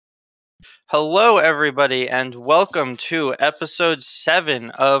Hello, everybody, and welcome to episode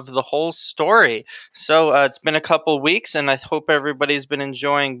 7 of The Whole Story. It's been a couple weeks, and I hope everybody's been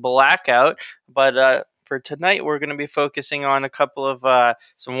enjoying Blackout. But for tonight, we're going to be focusing on a couple of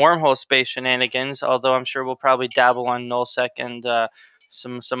some wormhole space shenanigans, although I'm sure we'll probably dabble on nullsec and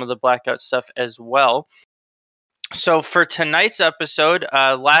some of the Blackout stuff as well. So for tonight's episode,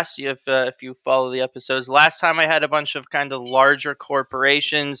 if you follow the episodes, last time I had a bunch of kind of larger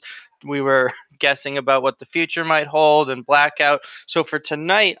corporations. We were guessing about what the future might hold and Blackout. So for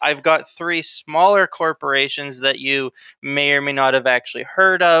tonight, I've got 3 smaller corporations that you may or may not have actually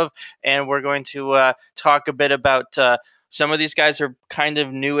heard of, and we're going to talk a bit about. Some of these guys are kind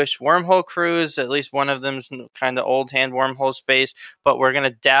of newish wormhole crews. At least one of them's kind of old hand wormhole space, but we're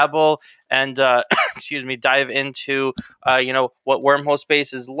going to dabble and dive into what wormhole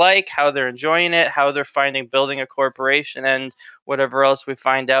space is like, how they're enjoying it, how they're finding building a corporation, and whatever else we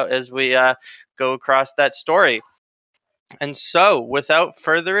find out as we go across that story. And so, without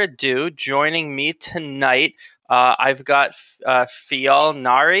further ado, joining me tonight, I've got Fial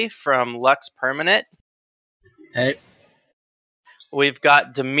Nari from Lux Permanent. Hey. We've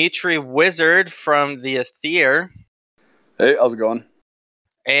got Dimitri Wizard from the Aether. Hey, how's it going?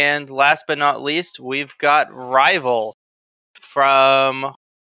 And last but not least, we've got Rival from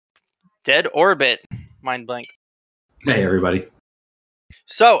Dead Orbit. Mind blank. Hey, everybody.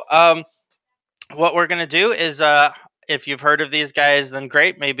 So, what we're going to do is, if you've heard of these guys, then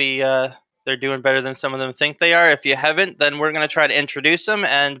great. Maybe they're doing better than some of them think they are. If you haven't, then we're going to try to introduce them.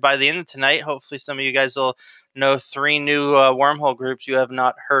 And by the end of tonight, hopefully some of you guys will know 3 new wormhole groups you have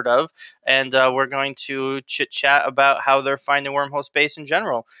not heard of. And we're going to chit-chat about how they're finding wormhole space in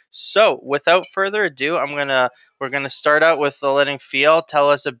general. So, without further ado, we're going to start out with letting Fial tell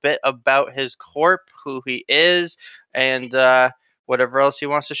us a bit about his corp, who he is, and whatever else he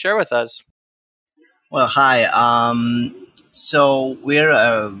wants to share with us. Well, hi. So we're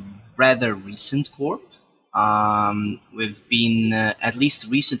a rather recent corp. We've been at least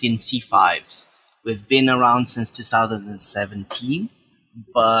recent in C5s. We've been around since 2017,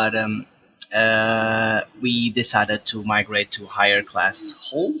 but we decided to migrate to higher class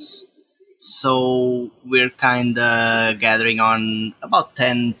holes. So we're kind of gathering on about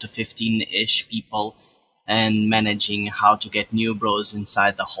 10 to 15-ish people and managing how to get new bros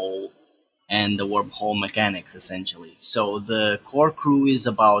inside the hole and the wormhole mechanics, essentially. So the core crew is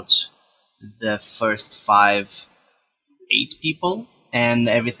about the first 8 people, and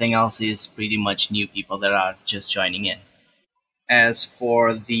everything else is pretty much new people that are just joining in. As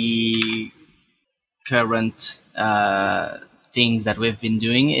for the current things that we've been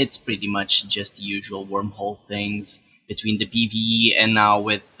doing, it's pretty much just the usual wormhole things between the PvE and now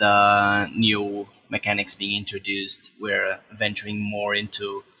with the new mechanics being introduced, we're venturing more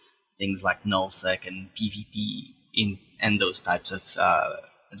into things like nullsec and PvP and those types of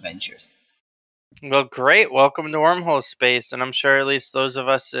adventures. Well, great. Welcome to Wormhole Space, and I'm sure at least those of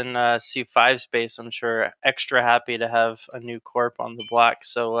us in C5 space, I'm sure extra happy to have a new corp on the block.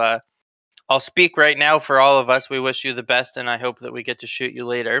 So I'll speak right now for all of us. We wish you the best, and I hope that we get to shoot you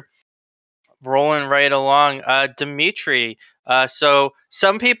later. Rolling right along, Dimitri. So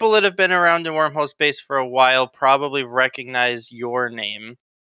some people that have been around in Wormhole Space for a while probably recognize your name.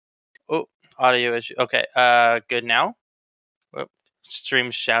 Oh, audio issue. Okay, good now?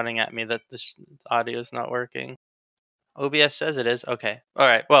 Stream's shouting at me that this audio is not working. OBS says it is. Okay. All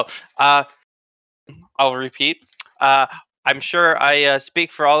right. Well, I'll repeat. I'm sure I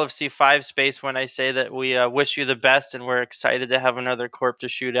speak for all of C5 space when I say that we wish you the best and we're excited to have another corp to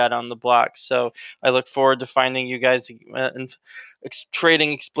shoot at on the block. So I look forward to finding you guys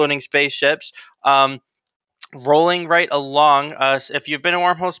trading exploding spaceships. Rolling right along, if you've been in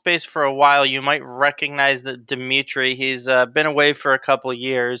Wormhole Space for a while, you might recognize that Dimitri. He's been away for a couple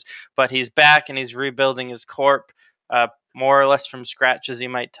years, but he's back and he's rebuilding his corp, more or less from scratch, as he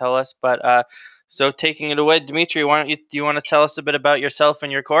might tell us. But so taking it away, Dimitri, do you want to tell us a bit about yourself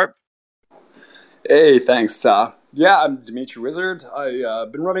and your corp? Hey, thanks. Yeah, I'm Dimitri Wizard.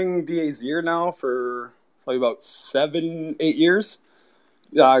 I've been running the Aether now for probably about 7-8 years.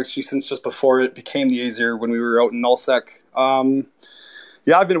 Actually, since just before it became the Aether when we were out in nullsec.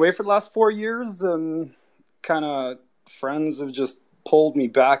 Yeah, I've been away for the last 4 years, and kind of friends have just pulled me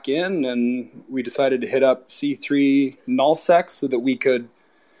back in, and we decided to hit up C3 nullsec so that we could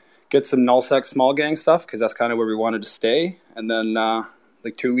get some nullsec small gang stuff, because that's kind of where we wanted to stay. And then,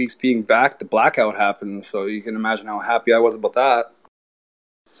 like 2 weeks being back, the blackout happened, so you can imagine how happy I was about that.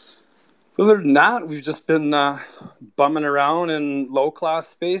 Other than that, we've just been bumming around in low-class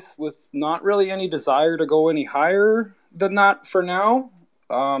space with not really any desire to go any higher than that for now.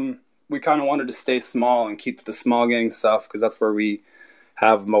 we kind of wanted to stay small and keep the small gang stuff because that's where we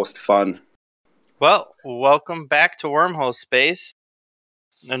have most fun. Well, welcome back to Wormhole Space.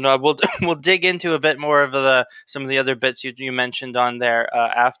 And we'll dig into a bit more of some of the other bits you mentioned on there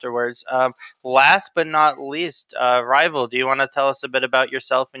afterwards. Last but not least, Rival, do you want to tell us a bit about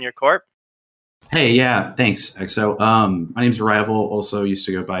yourself and your corp? Hey, yeah, thanks, EXO. My name's Rival. Also used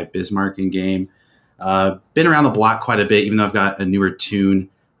to go by Bismarck in game. Been around the block quite a bit, even though I've got a newer tune.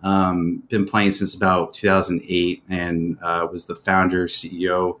 Been playing since about 2008, and was the founder,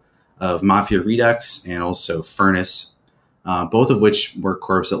 CEO of Mafia Redux and also Furnace, both of which were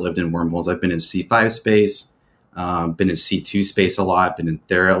corps that lived in wormholes. I've been in C5 space, been in C2 space a lot, been in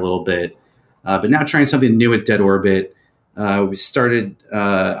Thera a little bit, but now trying something new at Dead Orbit. We started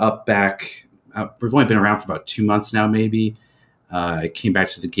up back. We've only been around for about 2 months now, maybe. I came back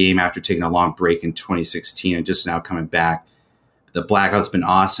to the game after taking a long break in 2016 and just now coming back. The Blackout's been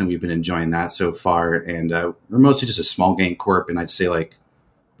awesome. We've been enjoying that so far. And we're mostly just a small game corp. And I'd say like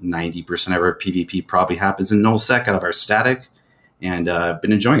 90% of our PvP probably happens in nullsec out of our static. And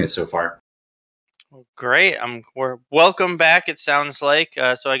been enjoying it so far. Great. We're welcome back, it sounds like.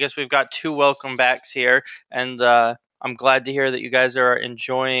 So I guess we've got 2 welcome backs here. And I'm glad to hear that you guys are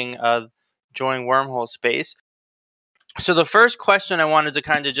enjoying Wormhole Space. So the first question I wanted to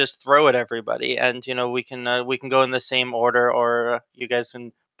kind of just throw at everybody, and we can go in the same order, or you guys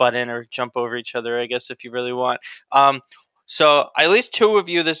can butt in or jump over each other, I guess, if you really want. So at least 2 of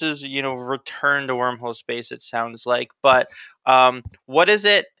you, this is return to Wormhole Space, it sounds like. But what is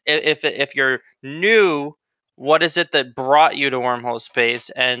it if you're new? What is it that brought you to Wormhole Space?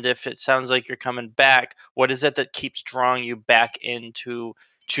 And if it sounds like you're coming back, what is it that keeps drawing you back into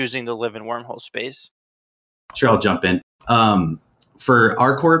choosing to live in Wormhole Space? Sure, I'll jump in. For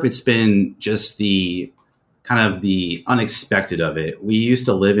our corp, it's been just the kind of the unexpected of it. We used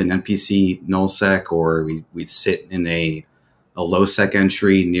to live in NPC nullsec, or we'd sit in a low sec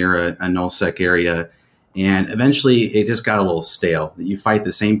entry near a nullsec area, and eventually it just got a little stale. You fight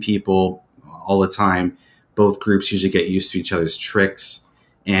the same people all the time. Both groups usually get used to each other's tricks,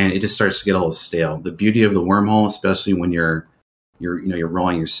 and it just starts to get a little stale. The beauty of the wormhole, especially when you're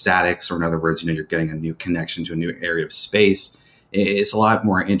rolling your statics, or in other words, you're getting a new connection to a new area of space. It's a lot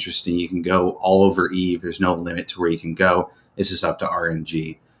more interesting. You can go all over Eve. There's no limit to where you can go. It's just up to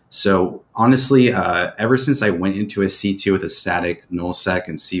RNG. So honestly, ever since I went into a C2 with a static, nullsec,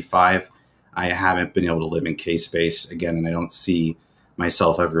 and C5, I haven't been able to live in K space again, and I don't see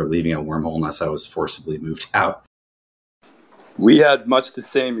myself ever leaving a wormhole unless I was forcibly moved out. We had much the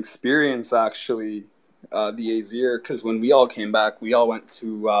same experience, actually. The Azir, because when we all came back, we all went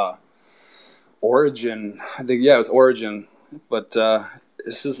to Origin. I think, yeah, it was Origin. But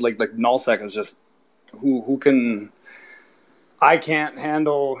it's just like nullsec is just who can. I can't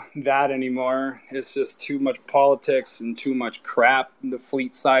handle that anymore. It's just too much politics and too much crap. The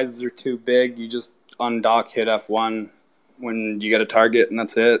fleet sizes are too big. You just undock, hit F1 when you get a target, and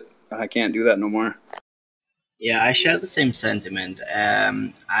that's it. I can't do that no more. Yeah, I share the same sentiment.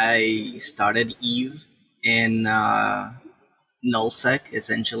 I started Eve in nullsec,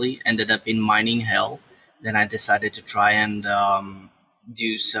 essentially, ended up in mining hell. Then I decided to try and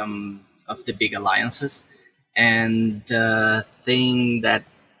do some of the big alliances. And the thing that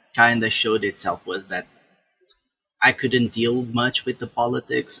kind of showed itself was that I couldn't deal much with the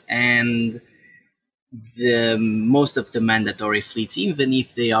politics, and the most of the mandatory fleets, even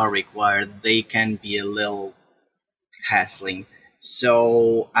if they are required, they can be a little hassling.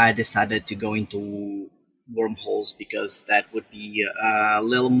 So I decided to go into wormholes because that would be a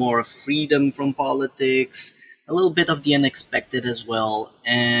little more freedom from politics, a little bit of the unexpected as well,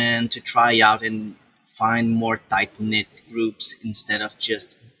 and to try out and find more tight-knit groups instead of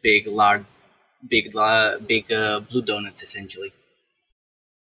just big blue donuts, essentially.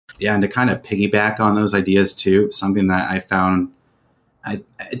 Yeah, and to kind of piggyback on those ideas too, something that I found,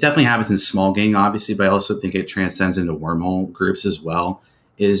 it definitely happens in small game, obviously, but I also think it transcends into wormhole groups as well,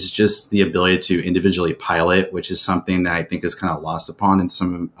 is just the ability to individually pilot, which is something that I think is kind of lost upon in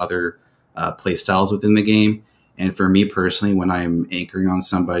some other play styles within the game. And for me personally, when I'm anchoring on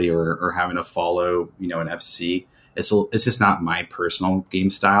somebody or having to follow, an FC, it's just not my personal game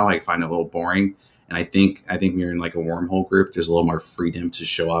style. I find it a little boring. And I think when you're in like a wormhole group, there's a little more freedom to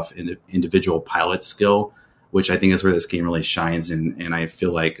show off individual pilot skill, which I think is where this game really shines. And I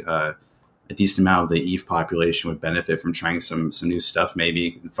feel like a decent amount of the EVE population would benefit from trying some new stuff,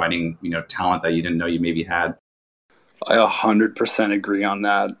 maybe, and finding talent that you didn't know you maybe had. I 100% agree on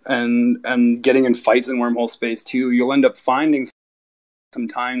that. And getting in fights in wormhole space too, you'll end up finding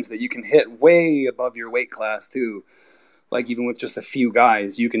sometimes that you can hit way above your weight class too. like even with just a few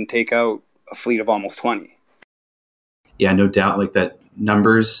guys, you can take out a fleet of almost 20. Yeah, no doubt. Like that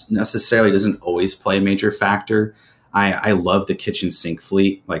numbers necessarily doesn't always play a major factor. I love the kitchen sink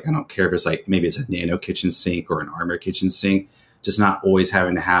fleet. Like, I don't care if it's like, maybe it's a nano kitchen sink or an armor kitchen sink. Just not always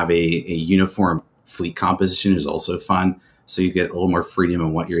having to have a uniform fleet composition is also fun. So you get a little more freedom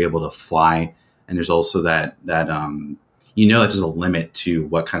in what you're able to fly. And there's also that that there's a limit to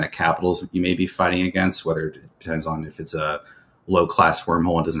what kind of capitals you may be fighting against, whether it depends on if it's a low class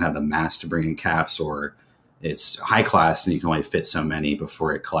wormhole and doesn't have the mass to bring in caps, or it's high class and you can only fit so many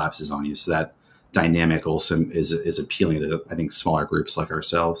before it collapses on you. So that dynamic also is appealing to, I think, smaller groups like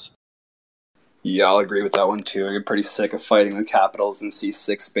ourselves. Yeah, I'll agree with that one too. I get pretty sick of fighting the capitals in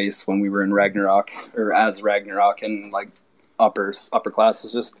C6 space when we were in Ragnarok, or as Ragnarok, and like upper class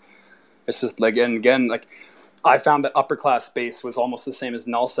is just, it's just like, and again, like I found that upper class space was almost the same as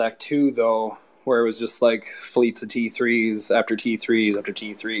Nullsec 2 though, where it was just like fleets of T3s after T3s after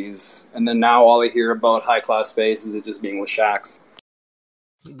T3s, and then now all I hear about high class space is it just being Leshaks.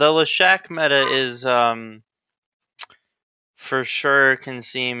 The Leshak meta is for sure can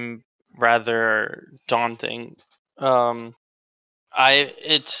seem rather daunting.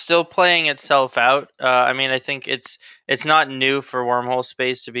 It's still playing itself out. I mean, I think it's not new for wormhole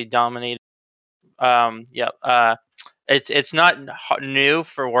space to be dominated. It's not new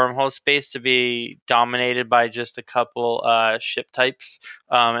for wormhole space to be dominated by just a couple ship types.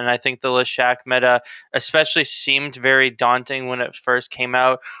 And I think the Leshak meta especially seemed very daunting when it first came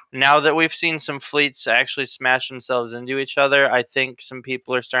out. Now that we've seen some fleets actually smash themselves into each other, I think some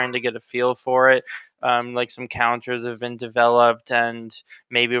people are starting to get a feel for it. Like some counters have been developed, and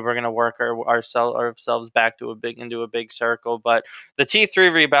maybe we're going to work ourselves back to into a big circle. But the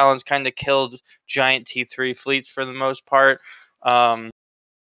T3 rebalance kind of killed giant T3 fleets for the most part.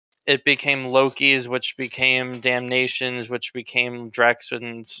 It became Lokis, which became Damnations, which became Drex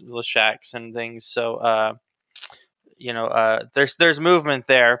and Leshaks and things. So, there's movement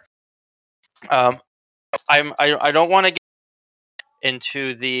there. I don't want to get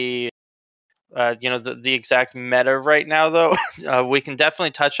into the the exact meta right now, though. We can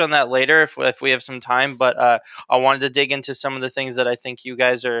definitely touch on that later if we have some time. But I wanted to dig into some of the things that I think you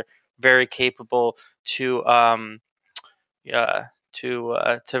guys are very capable to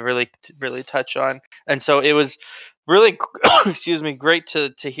really touch on. And so it was really great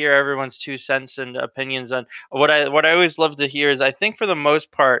to hear everyone's 2 cents and opinions on what I always love to hear is, I think for the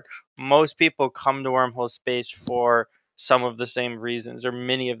most part, most people come to wormhole space for some of the same reasons, or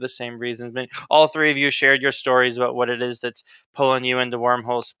many of the same reasons. All 3 of you shared your stories about what it is that's pulling you into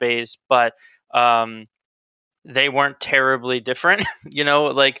wormhole space, but they weren't terribly different.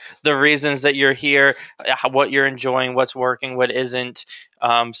 Like the reasons that you're here, what you're enjoying, what's working, what isn't.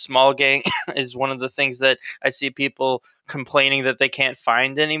 Small gang is one of the things that I see people complaining that they can't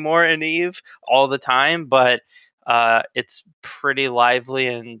find anymore in EVE all the time, but it's pretty lively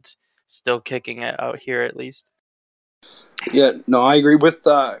and still kicking it out here at least. Yeah, no, I agree with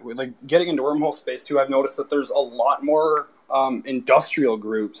like getting into wormhole space too. I've noticed that there's a lot more industrial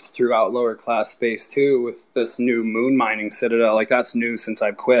groups throughout lower class space too, with this new moon mining citadel. Like that's new since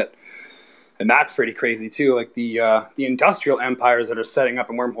I've quit, and that's pretty crazy too. Like the industrial empires that are setting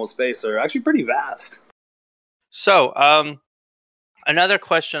up in wormhole space are actually pretty vast. So, another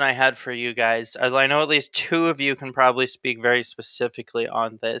question I had for you guys. I know at least 2 of you can probably speak very specifically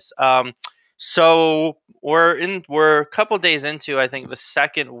on this. So we're a couple days into, I think, the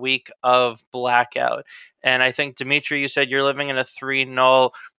second week of Blackout, and I think Dimitri, you said you're living in a 3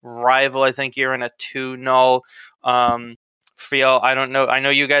 null. Rival, I think you're in a 2 null. Friel, I don't know. I know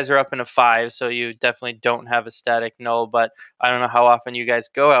you guys are up in a 5, so you definitely don't have a static null, but I don't know how often you guys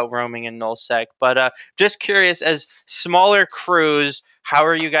go out roaming in nullsec. But just curious, as smaller crews, how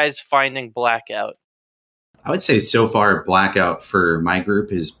are you guys finding Blackout? I would say so far, Blackout for my group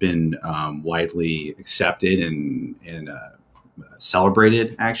has been widely accepted and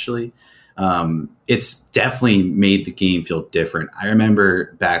celebrated, actually. It's definitely made the game feel different. I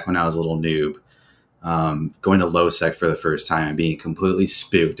remember back when I was a little noob, going to low-sec for the first time and being completely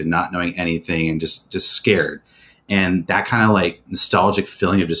spooked and not knowing anything and just scared. And that kind of like nostalgic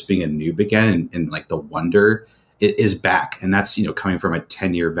feeling of just being a noob again and like the wonder is back. And that's, coming from a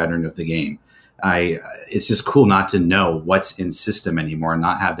 10-year veteran of the game. It's just cool not to know what's in system anymore and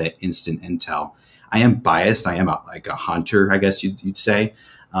not have that instant intel. I am biased. I am like a hunter, I guess you'd say.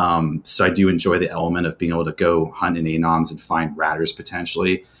 So I do enjoy the element of being able to go hunt in anoms and find ratters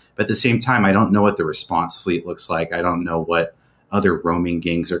potentially. But at the same time, I don't know what the response fleet looks like. I don't know what other roaming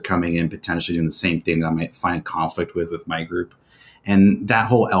gangs are coming in, potentially doing the same thing that I might find conflict with my group. And that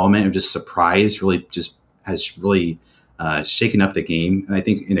whole element of just surprise really just has really shaking up the game, and I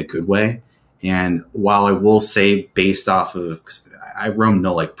think in a good way. And while I will say, based off of, I roam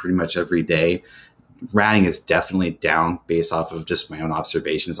null like pretty much every day, ratting is definitely down based off of just my own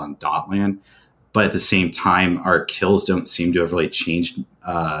observations on Dotland. But at the same time, our kills don't seem to have really changed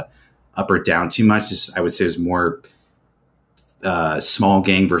up or down too much. I would say there's more small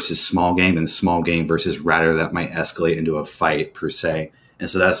gang versus small gang than small gang versus ratter that might escalate into a fight per se. And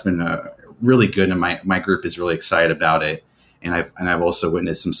so that's been really good, and my group is really excited about it. And I've also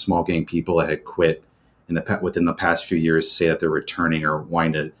witnessed some small gang people that had quit within the past few years say that they're returning or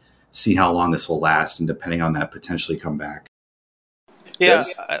wanting to see how long this will last, and depending on that, potentially come back. Yeah,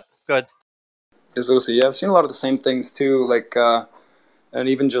 good. Yeah, I've seen a lot of the same things too, like, and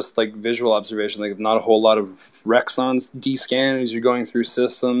even just like visual observation, like not a whole lot of Rex on D-scan as you're going through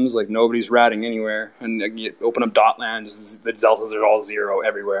systems, like nobody's ratting anywhere, and you open up Dotland, the deltas are all 0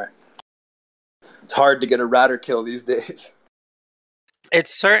 everywhere. It's hard to get a ratter kill these days.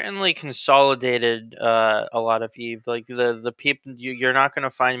 It's certainly consolidated a lot of Eve. Like the people, you're not going to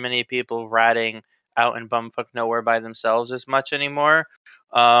find many people ratting out in bumfuck nowhere by themselves as much anymore.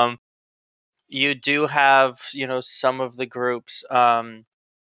 You do have, some of the groups that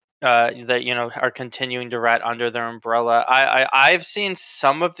are continuing to rat under their umbrella. I've seen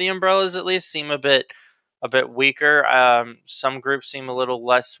some of the umbrellas at least seem a bit weaker. Some groups seem a little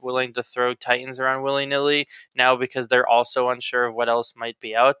less willing to throw Titans around willy-nilly now because they're also unsure of what else might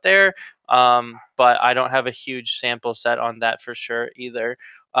be out there. But I don't have a huge sample set on that for sure either.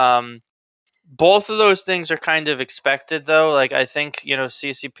 Both of those things are kind of expected, though. Like, I think,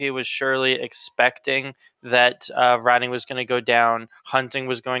 CCP was surely expecting that ratting was going to go down, hunting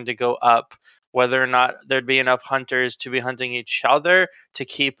was going to go up. Whether or not there'd be enough hunters to be hunting each other to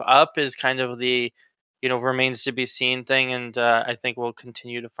keep up is kind of the remains to be seen thing, and I think we'll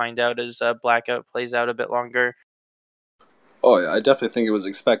continue to find out as Blackout plays out a bit longer. Oh yeah, I definitely think it was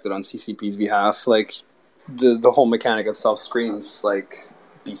expected on CCP's behalf. Like, the whole mechanic itself screams, like,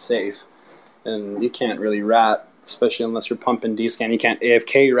 be safe. And you can't really rat, especially unless you're pumping D-scan. You can't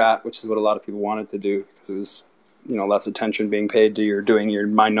AFK rat, which is what a lot of people wanted to do, because it was, less attention being paid to doing your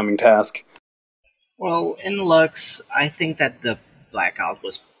mind-numbing task. Well, in Lux, I think that the Blackout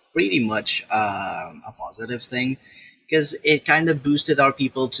was pretty much a positive thing, because it kind of boosted our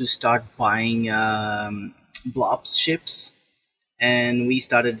people to start buying Blobs ships, and we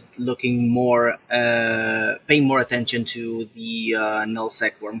started looking more, paying more attention to the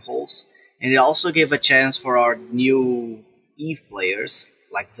nullsec wormholes, and it also gave a chance for our new EVE players,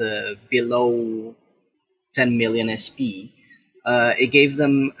 like the below 10 million SP. It gave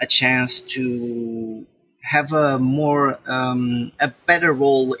them a chance to have a better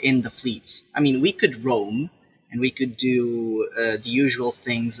role in the fleets. I mean, we could roam and we could do the usual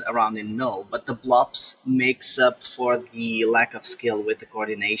things around in null, but the blobs makes up for the lack of skill with the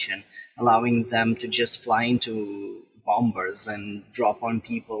coordination, allowing them to just fly into bombers and drop on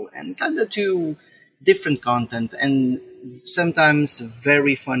people and kind of do different content, and sometimes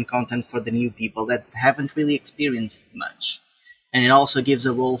very fun content for the new people that haven't really experienced much. And it also gives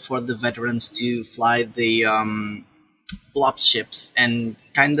a role for the veterans to fly the blob ships and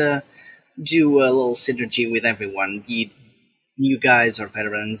kind of do a little synergy with everyone, be it new guys or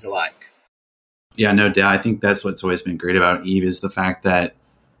veterans alike. Yeah, no doubt. I think that's what's always been great about EVE is the fact that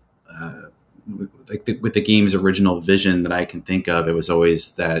with the game's original vision that I can think of, it was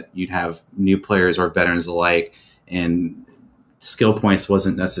always that you'd have new players or veterans alike, and skill points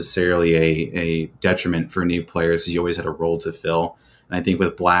wasn't necessarily a detriment for new players because you always had a role to fill. And I think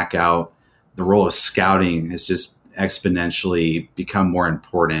with Blackout, the role of scouting has just exponentially become more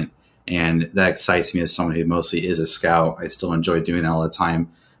important. And that excites me as someone who mostly is a scout. I still enjoy doing that all the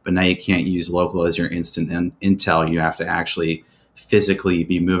time. But now you can't use local as your instant intel. You have to actually physically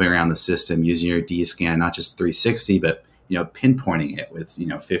be moving around the system using your D-scan, not just 360, but pinpointing it with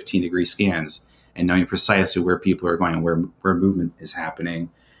 15-degree scans and knowing precisely where people are going and where movement is happening.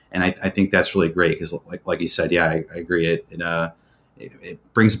 And I think that's really great because, like you said, yeah, I agree.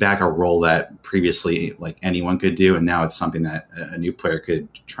 It brings back a role that previously like anyone could do, and now it's something that a new player could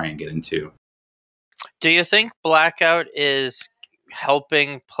try and get into. Do you think Blackout is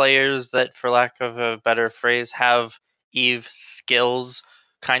helping players that, for lack of a better phrase, have EVE skills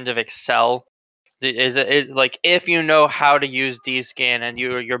kind of excel? Is it like, if you know how to use D-scan and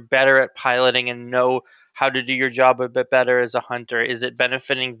you're better at piloting and know how to do your job a bit better as a hunter, is it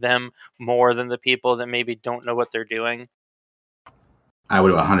benefiting them more than the people that maybe don't know what they're doing? I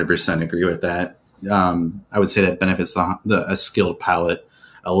would 100% agree with that. I would say that benefits a skilled pilot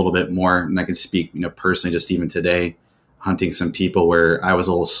a little bit more. And I can speak, personally, just even today, hunting some people where I was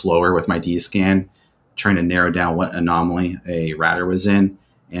a little slower with my D-scan. trying to narrow down what anomaly a ratter was in.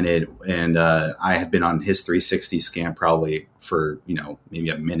 And I had been on his 360 scan probably for, maybe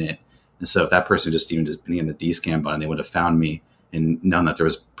a minute. And so if that person just been in the D-scan button, they would have found me and known that there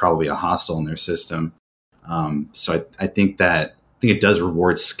was probably a hostile in their system. So I think it does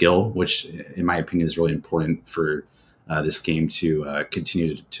reward skill, which in my opinion is really important for this game to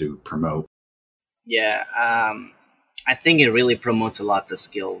continue to promote. Yeah, I think it really promotes a lot the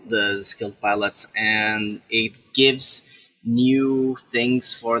skilled pilots, and it gives new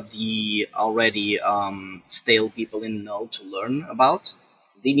things for the already stale people in null to learn about.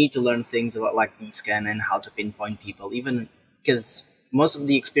 They need to learn things about like D-scan and how to pinpoint people, even because most of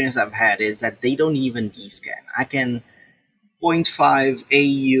the experience I've had is that they don't even D-scan. I can 0.5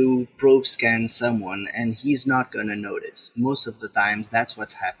 AU probe scan someone and he's not going to notice. Most of the times that's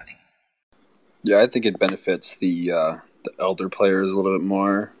what's happening. Yeah, I think it benefits the elder players a little bit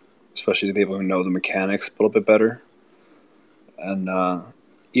more, especially the people who know the mechanics a little bit better. And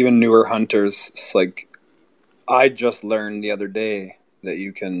even newer hunters, it's like I just learned the other day that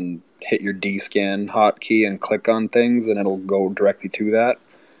you can hit your D-scan hotkey and click on things and it'll go directly to that.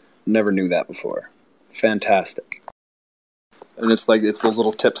 Never knew that before. Fantastic. And it's those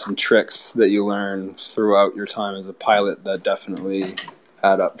little tips and tricks that you learn throughout your time as a pilot that definitely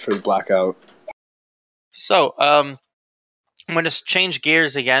add up for the Blackout. So, I'm going to change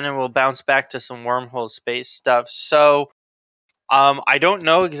gears again and we'll bounce back to some wormhole space stuff. So, I don't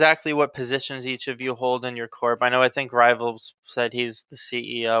know exactly what positions each of you hold in your corp. I think Rivals said he's the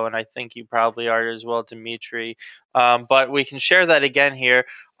CEO, and I think you probably are as well, Dimitri. But we can share that again here.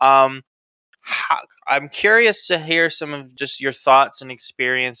 I'm curious to hear some of just your thoughts and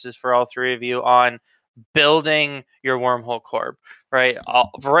experiences for all three of you on building your wormhole corp. Right,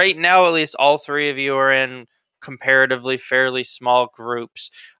 right now, at least, all three of you are in comparatively fairly small groups.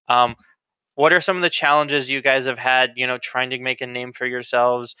 What are some of the challenges you guys have had, trying to make a name for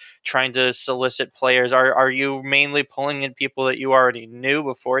yourselves, trying to solicit players? Are you mainly pulling in people that you already knew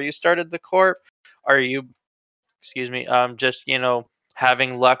before you started the corp? Are you, just,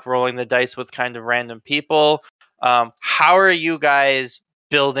 having luck rolling the dice with kind of random people? How are you guys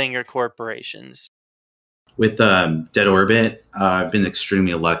building your corporations? With Dead Orbit, I've been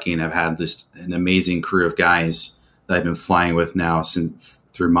extremely lucky, and I've had just an amazing crew of guys that I've been flying with now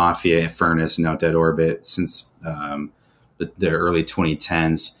through Mafia, Furnace, and now Dead Orbit since the early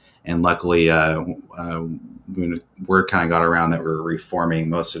 2010s. And luckily, when word kind of got around that we're reforming,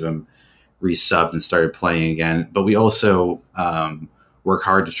 most of them resubbed and started playing again. But we also work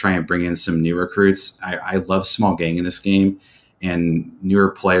hard to try and bring in some new recruits. I love small gang in this game, and newer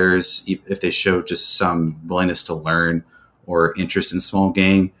players, if they show just some willingness to learn or interest in small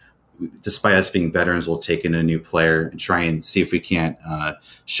gang, despite us being veterans, we'll take in a new player and try and see if we can't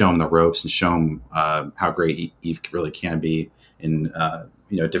show them the ropes and show them how great Eve really can be in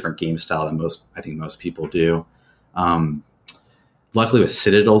different game style than most people do. Luckily with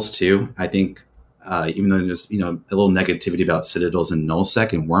Citadels too, I think even though there's a little negativity about Citadels and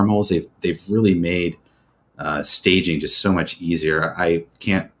nullsec and wormholes, they've really made staging just so much easier. I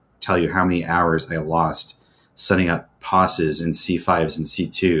can't tell you how many hours I lost setting up POSs and C5s and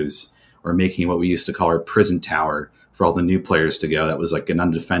C2s, or making what we used to call our prison tower for all the new players to go. That was like an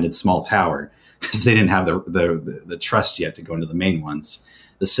undefended small tower because they didn't have the trust yet to go into the main ones.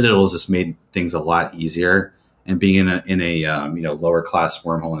 The Citadels just made things a lot easier, and being in a lower class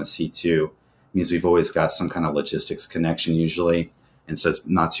wormhole in a C2 means we've always got some kind of logistics connection usually, and so it's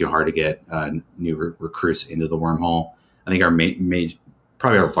not too hard to get new recruits into the wormhole. I think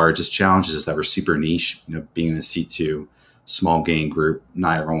probably our largest challenge is that we're super niche. Being in a C2 small gang group,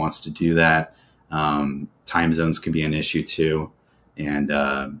 not everyone wants to do that. Time zones can be an issue too,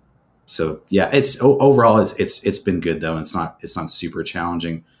 and so yeah, overall it's been good though. It's not super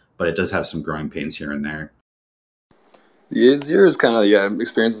challenging, but it does have some growing pains here and there. The Azir is kind of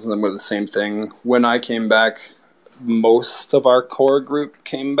experiencing something with the same thing. When I came back, most of our core group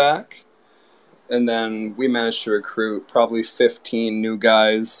came back. And then we managed to recruit probably 15 new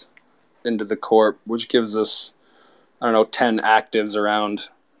guys into the corp, which gives us, 10 actives around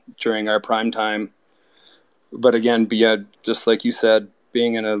during our prime time. But again, just like you said,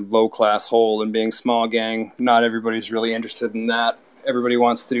 being in a low-class hole and being small gang, not everybody's really interested in that. Everybody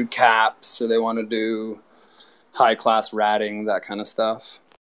wants to do caps, or they want to do high-class ratting, that kind of stuff.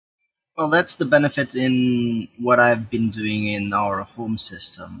 Well, that's the benefit in what I've been doing in our home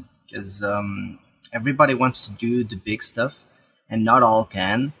system. Because everybody wants to do the big stuff, and not all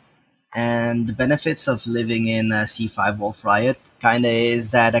can. And the benefits of living in C5 Wolf Riot kind of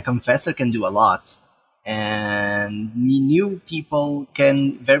is that a confessor can do a lot. and new people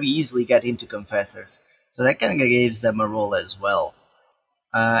can very easily get into Confessors. So that kind of gives them a role as well.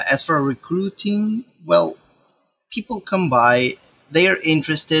 As for recruiting, well, people come by, they are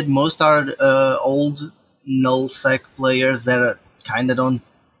interested. Most are old nullsec players that kind of don't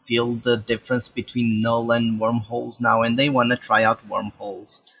feel the difference between null and wormholes now, and they want to try out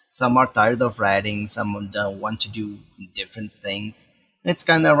wormholes. Some are tired of writing, some don't want to do different things. And it's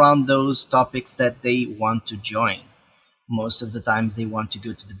kind of around those topics that they want to join. Most of the times they want to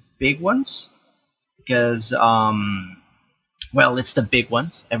go to the big ones because, well, it's the big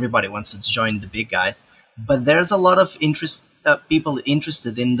ones. Everybody wants to join the big guys. But there's a lot of people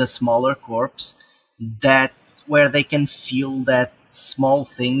interested in the smaller corps where they can feel that small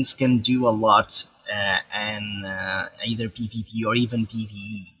things can do a lot, and either PvP or even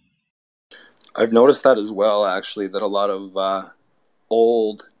PvE. I've noticed that as well, actually, that a lot of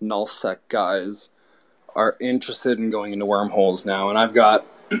old nullsec guys are interested in going into wormholes now. And I've got,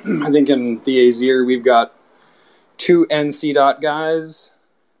 I think in the Azir, we've got 2 NC dot guys,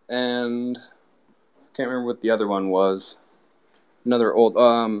 and I can't remember what the other one was. Another old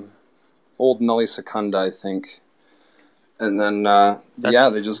Nully Secunda, I think. And then, yeah,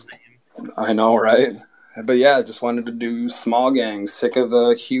 they just, I know, right? But yeah, just wanted to do small gangs, sick of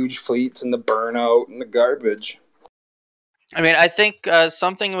the huge fleets and the burnout and the garbage. I mean, I think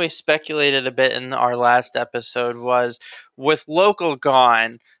something we speculated a bit in our last episode was with local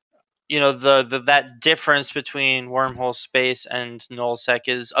gone, you know, that difference between wormhole space and nullsec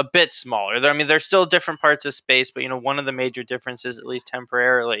is a bit smaller. I mean, there's still different parts of space, but you know, one of the major differences, at least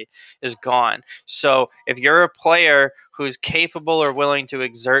temporarily, is gone. So if you're a player who's capable or willing to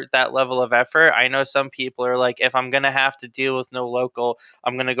exert that level of effort, I know some people are like, if I'm gonna have to deal with no local,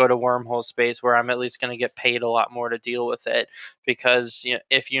 I'm gonna go to wormhole space where I'm at least gonna get paid a lot more to deal with it, because you know,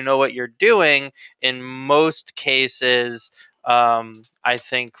 if you know what you're doing, in most cases, I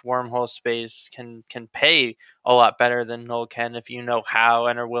think wormhole space can pay a lot better than null can if you know how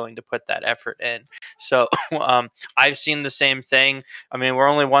and are willing to put that effort in. So I've seen the same thing. I mean, we're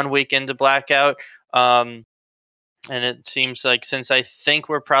only 1 week into Blackout, and it seems like since I think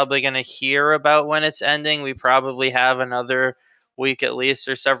we're probably going to hear about when it's ending, we probably have another week at least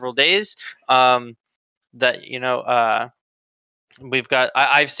or several days. That you know. We've got.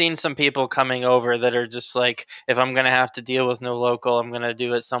 I've seen some people coming over that are just like, if I'm gonna have to deal with no local, I'm gonna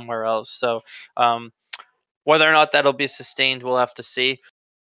do it somewhere else. So, whether or not that'll be sustained, we'll have to see.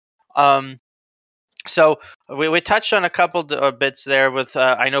 So we touched on a couple bits there with.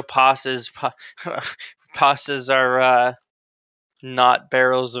 I know passes are not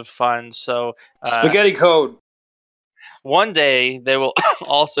barrels of fun. So Spaghetti code. One day they will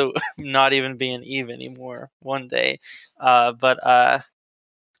also not even be an Eve anymore. One day, but I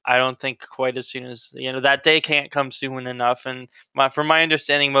don't think quite as soon as that day can't come soon enough. And from my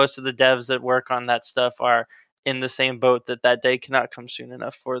understanding, most of the devs that work on that stuff are in the same boat that day cannot come soon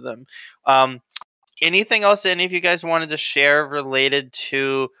enough for them. Anything else any of you guys wanted to share related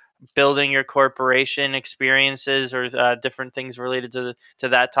to building your corporation experiences or different things related to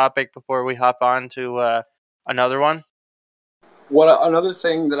that topic before we hop on to another one? Another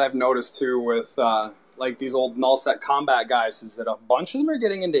thing that I've noticed too with like these old nullsec combat guys is that a bunch of them are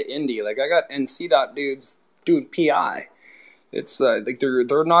getting into indie. Like I got NC dot dudes doing PI. It's like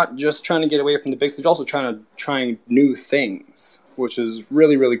they're not just trying to get away from the big stage, also trying new things, which is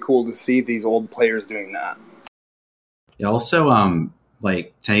really, really cool to see these old players doing that. Yeah, also,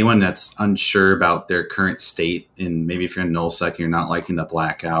 like to anyone that's unsure about their current state, and maybe if you're in nullsec and you're not liking the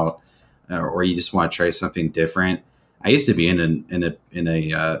Blackout, or you just want to try something different. I used to be in a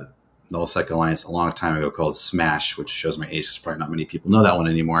nullsec alliance a long time ago called Smash, which shows my age because probably not many people know that one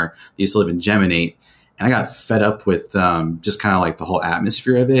anymore. I used to live in Geminate, and I got fed up with just kind of like the whole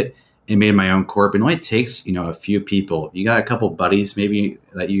atmosphere of it and made my own corp. It only takes a few people. You got a couple buddies maybe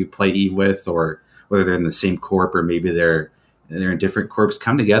that you play Eve with, or whether they're in the same corp or maybe they're in different corps,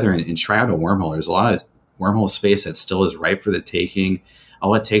 come together and try out a wormhole. There's a lot of wormhole space that still is ripe for the taking.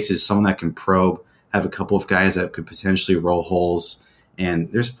 All it takes is someone that can probe, have a couple of guys that could potentially roll holes.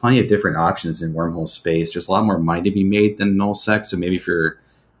 And there's plenty of different options in wormhole space. There's a lot more money to be made than nullsec. So maybe if you're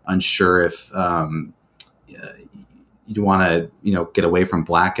unsure if you want to, get away from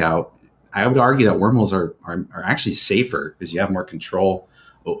Blackout, I would argue that wormholes are actually safer because you have more control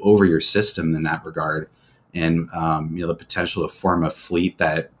over your system in that regard. And, the potential to form a fleet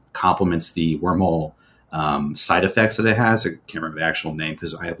that complements the wormhole side effects that it has. I can't remember the actual name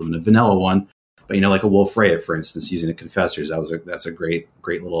because I live in a vanilla one. But like a Wolf Rayet, for instance, using the Confessors, that's a great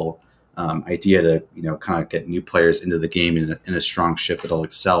little idea to kind of get new players into the game in a strong ship that'll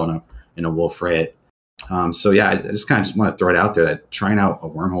excel in a Wolf Rayet. So yeah, I just kind of want to throw it out there that trying out a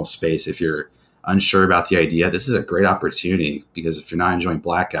wormhole space, if you're unsure about the idea, this is a great opportunity, because if you're not enjoying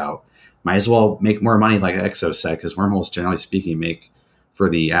Blackout, might as well make more money like Exosec, because wormholes, generally speaking, make for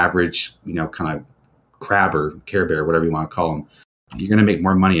the average, kind of crab or Care Bear, whatever you want to call them. You're going to make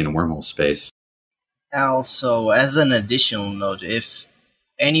more money in a wormhole space. Also, as an additional note, if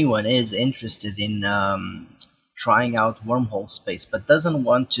anyone is interested in trying out wormhole space but doesn't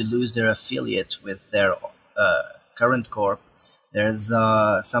want to lose their affiliate with their current corp, there's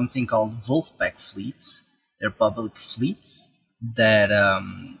something called Wolfpack fleets. They're public fleets that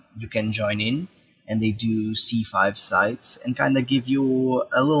you can join in, and they do C5 sites and kind of give you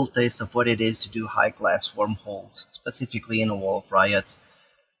a little taste of what it is to do high-class wormholes, specifically in a Wall of Riot,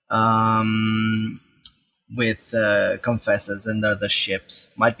 with Confessors and other ships.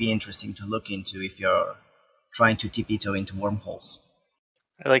 Might be interesting to look into if you're trying to tippy-toe into wormholes.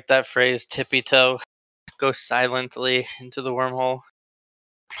 I like that phrase, tippy-toe. Go silently into the wormhole.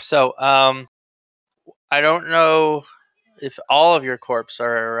 So, I don't know if all of your corps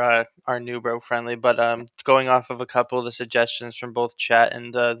are new bro friendly, but going off of a couple of the suggestions from both chat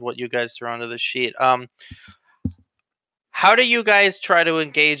and what you guys throw onto the sheet, how do you guys try to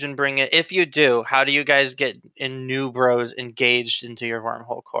engage and bring it? If you do, how do you guys get in new bros engaged into your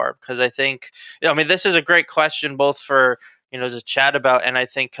wormhole corp? Because I think, this is a great question both for to chat about, and I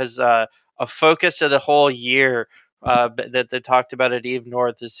think because a focus of the whole year that they talked about at Eve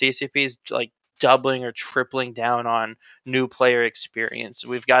North is CCP's like doubling or tripling down on new player experience.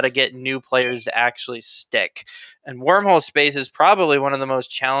 We've got to get new players to actually stick. And wormhole space is probably one of the most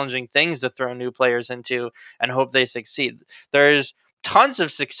challenging things to throw new players into and hope they succeed. There's tons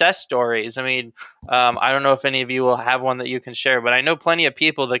of success stories. I don't know if any of you will have one that you can share, but I know plenty of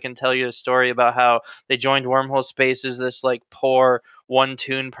people that can tell you a story about how they joined wormhole space as this like poor one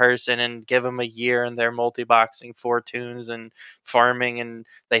toon person, and give them a year and they're multi-boxing 4 toons and farming, and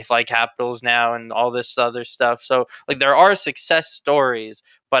they fly capitals now and all this other stuff. So like there are success stories,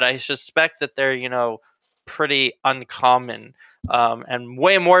 but I suspect that they're, pretty uncommon. And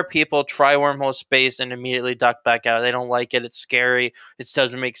way more people try wormhole space and immediately duck back out. They don't like it. It's scary. It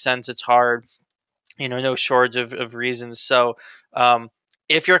doesn't make sense. It's hard. No shortage of reasons. So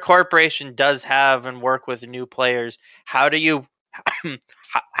if your corporation does have and work with new players, how do you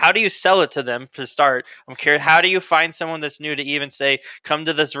sell it to them to start? I'm curious, how do you find someone that's new to even say, come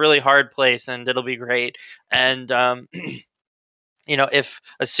to this really hard place and it'll be great? And if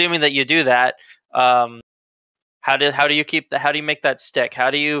assuming that you do that, how do you keep that? How do you make that stick? How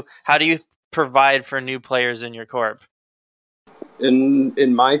do you provide for new players in your corp?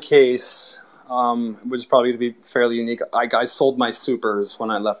 In my case, it was probably to be fairly unique. I sold my supers when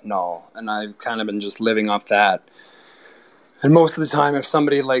I left Null, and I've kind of been just living off that. And most of the time, if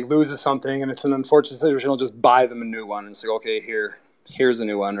somebody like loses something and it's an unfortunate situation, I'll just buy them a new one and say, okay, here's a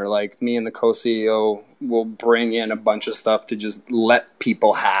new one. Or like me and the co-CEO will bring in a bunch of stuff to just let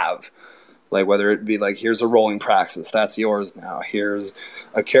people have. Like whether it be like, here's a rolling praxis, that's yours now. Here's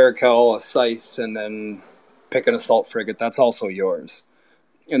a caracal, a scythe, and then pick an assault frigate, that's also yours.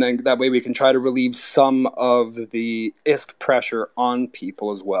 And then that way we can try to relieve some of the ISK pressure on people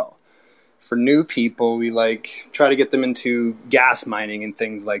as well. For new people, we like try to get them into gas mining and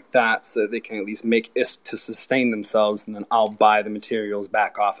things like that so that they can at least make ISK to sustain themselves, and then I'll buy the materials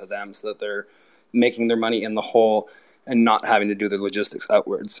back off of them so that they're making their money in the hole and not having to do the logistics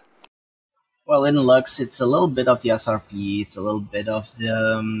outwards. Well, in Lux, it's a little bit of the SRP, it's a little bit of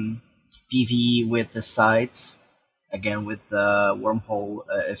the PvE with the sites, again with the wormhole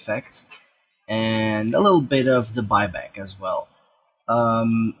effect, and a little bit of the buyback as well.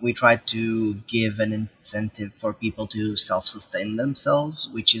 We try to give an incentive for people to self-sustain themselves,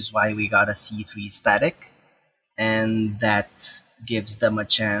 which is why we got a C3 static, and that gives them a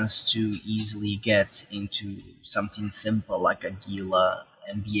chance to easily get into something simple like a Gila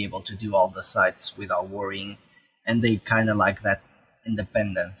and be able to do all the sites without worrying, and they kind of like that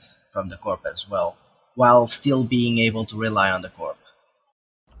independence from the corp as well, while still being able to rely on the corp.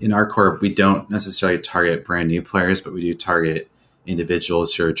 In our corp, we don't necessarily target brand new players, but we do target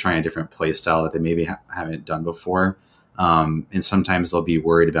individuals who are trying a different play style that they maybe haven't done before. And sometimes they'll be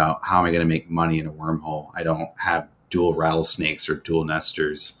worried about, how am I going to make money in a wormhole? I don't have dual rattlesnakes or dual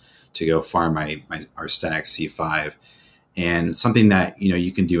nesters to go farm our static C5. And something that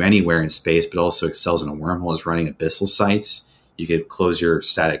you can do anywhere in space, but also excels in a wormhole, is running abyssal sites. You could close your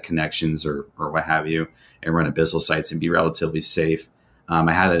static connections or what have you, and run abyssal sites and be relatively safe.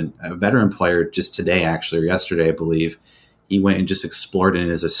 I had a veteran player just today, actually, or yesterday, I believe. He went and just explored in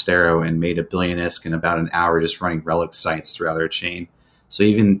his Astero and made 1 billion ISK in about an hour just running relic sites throughout our chain. So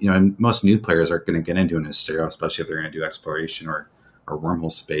even most new players are going to get into an Astero, especially if they're going to do exploration or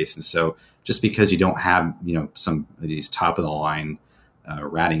wormhole space. And so just because you don't have some of these top of the line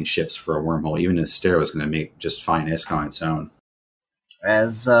ratting ships for a wormhole, even Astero is going to make just fine ISK on its own.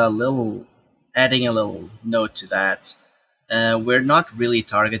 As adding a little note to that, we're not really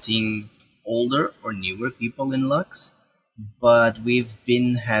targeting older or newer people in Lux, but we've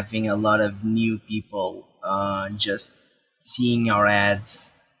been having a lot of new people just seeing our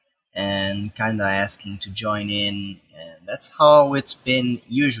ads and kind of asking to join in, and that's how it's been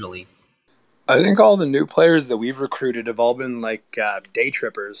usually. I think all the new players that we've recruited have all been like day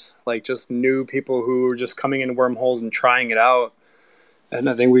trippers, like just new people who are just coming into wormholes and trying it out. And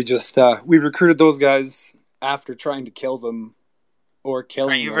I think we recruited those guys after trying to kill them or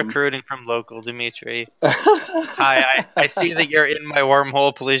killing them. Are you recruiting from local, Dimitri? Hi, I see that you're in my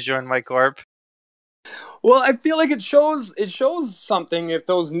wormhole. Please join my corp. Well, I feel like it shows something if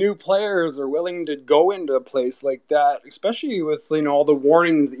those new players are willing to go into a place like that, especially with all the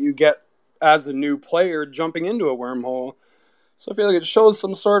warnings that you get as a new player jumping into a wormhole. So I feel like it shows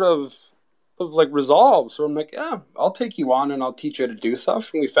some sort of like resolve. So I'm like, yeah, I'll take you on and I'll teach you how to do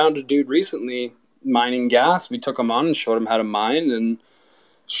stuff. And we found a dude recently mining gas. We took him on and showed him how to mine and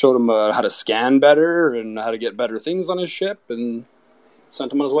showed him how to scan better and how to get better things on his ship and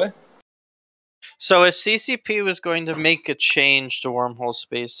sent him on his way. So if CCP was going to make a change to wormhole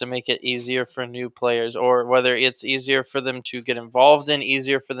space to make it easier for new players, or whether it's easier for them to get involved in,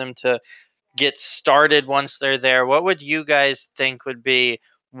 easier for them to get started once they're there, what would you guys think would be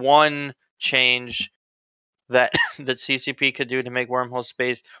one change that CCP could do to make wormhole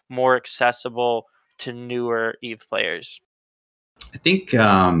space more accessible to newer EVE players? I think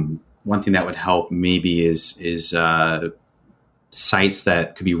one thing that would help maybe is sites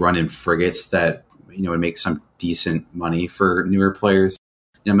that could be run in frigates that would make some decent money for newer players.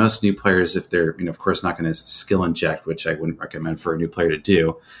 Most new players, if they're of course not going to skill inject, which I wouldn't recommend for a new player to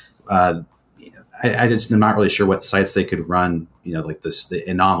do, I'm not really sure what sites they could run. Like the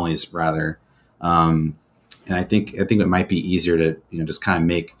anomalies rather, and I think it might be easier to just kind of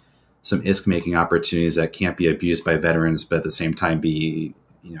make some ISK making opportunities that can't be abused by veterans, but at the same time be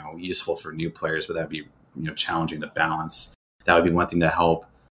useful for new players, but that'd be challenging to balance. That would be one thing to help.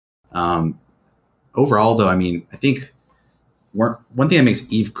 Overall, though, I think one thing that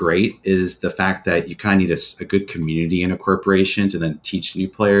makes EVE great is the fact that you kind of need a good community in a corporation to then teach new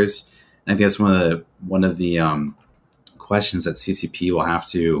players. And I think that's one of the questions that CCP will have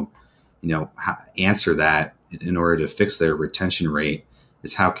to answer that in order to fix their retention rate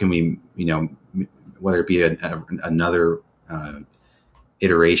is how can we whether it be another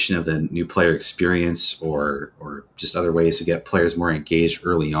iteration of the new player experience or just other ways to get players more engaged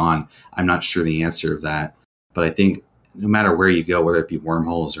early on. I'm not sure the answer of that, but I think no matter where you go, whether it be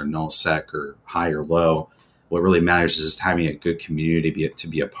wormholes or nullsec or high or low, what really matters is just having a good community to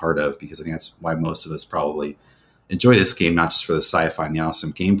be a part of, because I think that's why most of us probably enjoy this game, not just for the sci-fi and the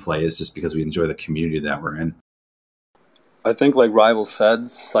awesome gameplay, is just because we enjoy the community that we're in. I think, like Rival said,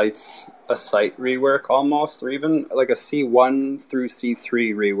 a site rework almost, or even like a C1 through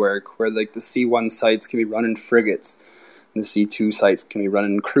C3 rework, where like the C1 sites can be run in frigates, and the C2 sites can be run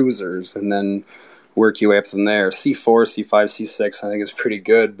in cruisers, and then work your way up from there. C4, C5, C6, I think is pretty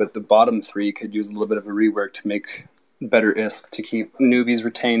good, but the bottom three could use a little bit of a rework to make better ISK to keep newbies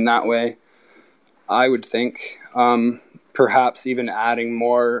retained that way. I would think perhaps even adding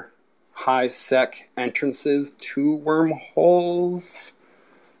more high sec entrances to wormholes,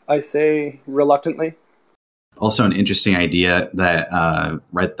 I say reluctantly. Also an interesting idea that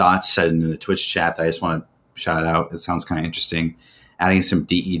Red Thoughts said in the Twitch chat that I just want to shout out. It sounds kind of interesting. Adding some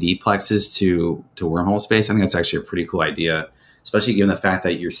DED plexes to wormhole space. I think that's actually a pretty cool idea, especially given the fact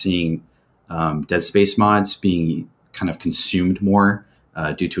that you're seeing Dead Space mods being kind of consumed more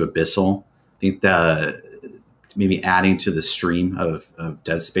due to Abyssal. I think that maybe adding to the stream of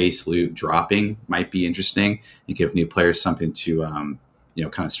Dead Space loot dropping might be interesting and give new players something to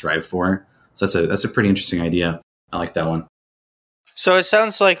kind of strive for. So that's a pretty interesting idea. I like that one. So it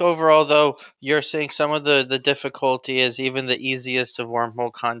sounds like overall, though, you're saying some of the difficulty is even the easiest of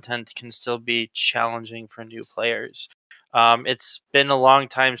wormhole content can still be challenging for new players. It's been a long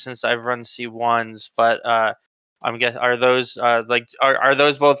time since I've run C1s, but I'm guess are those are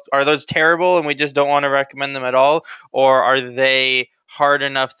those terrible and we just don't want to recommend them at all, or are they hard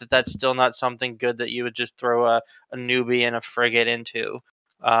enough that that's still not something good that you would just throw a newbie and a frigate into?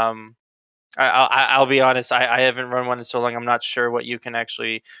 I'll be honest, I haven't run one in so long. I'm not sure what you can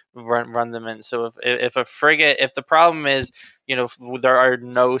actually run them in. So if a frigate, if the problem is, there are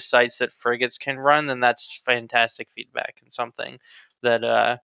no sites that frigates can run, then that's fantastic feedback and something.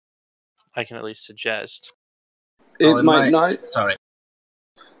 that I can at least suggest. It might not. Sorry.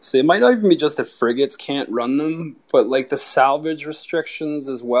 So it might not even be just that frigates can't run them, but like the salvage restrictions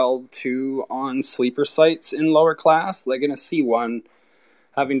as well too on sleeper sites in lower class. Like in a C1,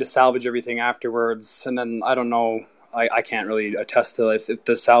 having to salvage everything afterwards, and then I don't know. I can't really attest to if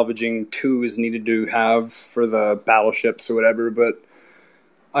the salvaging 2 is needed to have for the battleships or whatever, but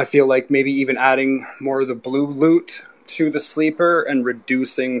I feel like maybe even adding more of the blue loot to the sleeper and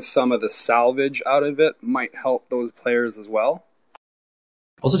reducing some of the salvage out of it might help those players as well.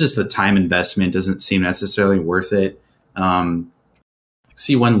 Also, just the time investment doesn't seem necessarily worth it. C1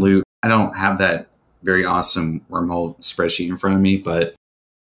 loot, I don't have that very awesome wormhole spreadsheet in front of me, but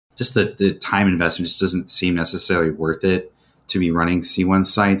just the time investment just doesn't seem necessarily worth it to be running C1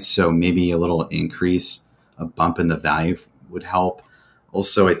 sites. So maybe a little increase, a bump in the value would help.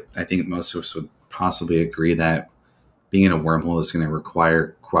 Also, I think most of us would possibly agree that being in a wormhole is going to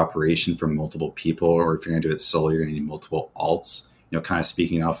require cooperation from multiple people, or if you're going to do it solo, you're going to need multiple alts. Kind of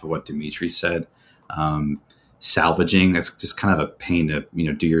speaking off of what Dimitri said, salvaging, that's just kind of a pain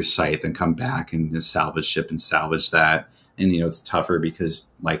to, do your site, then come back and just salvage ship and salvage that. And, it's tougher because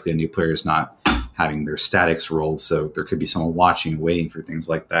likely a new player is not having their statics rolled. So there could be someone watching and waiting for things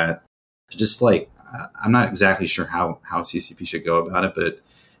like that. So just I'm not exactly sure how CCP should go about it, but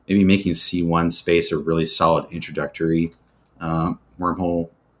maybe making C1 space a really solid introductory wormhole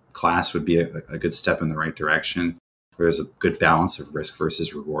class would be a good step in the right direction. There's a good balance of risk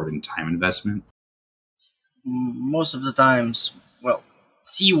versus reward and time investment. Most of the times, well,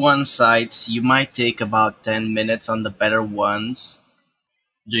 C1 sites, you might take about 10 minutes on the better ones,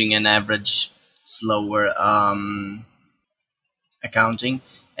 doing an average slower accounting,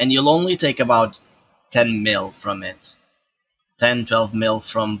 and you'll only take about 10 mil from it. 10, 12 mil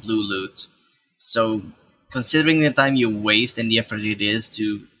from blue loot. So, considering the time you waste and the effort it is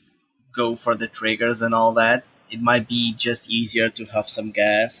to go for the triggers and all that, it might be just easier to have some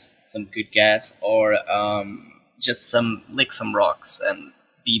gas, some good gas, or just lick some rocks and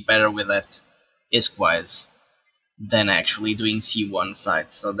be better with it ISK-wise than actually doing C1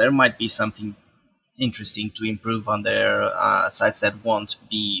 sites. So there might be something interesting to improve on their sites that won't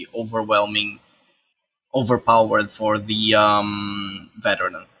be overpowered for the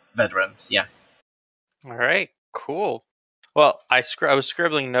veterans. Yeah. All right, cool. Well, I was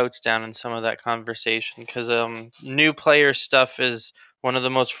scribbling notes down in some of that conversation because new player stuff is one of the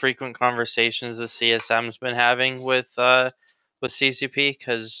most frequent conversations the CSM's been having with CCP.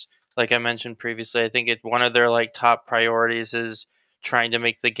 Because, like I mentioned previously, I think one of their top priorities is trying to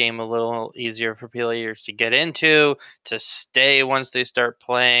make the game a little easier for players to get into, to stay once they start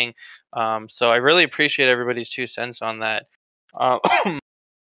playing. So I really appreciate everybody's 2 cents on that.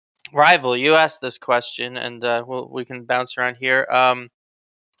 Rival, you asked this question, and we can bounce around here.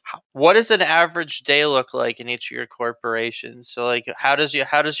 What does an average day look like in each of your corporations? So, how does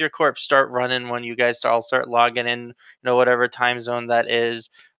your corp start running when you guys all start logging in? Whatever time zone that is.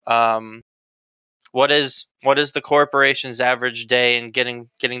 What is the corporation's average day and getting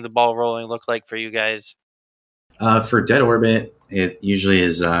the ball rolling look like for you guys? For Dead Orbit, it usually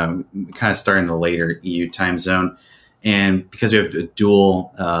is kind of starting the later EU time zone. And because we have a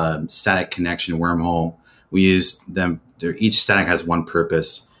dual static connection wormhole, we use them. Each static has one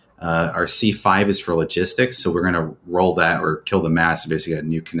purpose. Our C5 is for logistics, so we're going to roll that or kill the mass and basically get a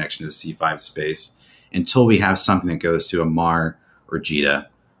new connection to C5 space until we have something that goes to Amarr or JITA.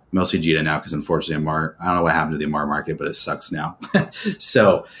 Mostly JITA now because unfortunately Amarr, I don't know what happened to the Amarr market, but it sucks now.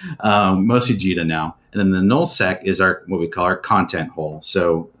 So mostly JITA now. And then the nullsec is what we call our content hole.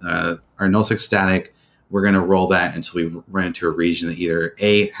 So our nullsec static, we're going to roll that until we run into a region that either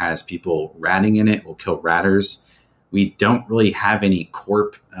A, has people ratting in it, we'll kill ratters. We don't really have any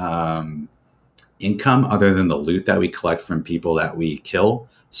corp income other than the loot that we collect from people that we kill.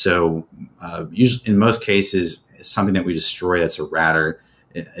 So usually, in most cases, something that we destroy that's a ratter,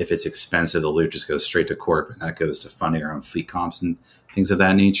 if it's expensive, the loot just goes straight to corp, and that goes to funding our own fleet comps and things of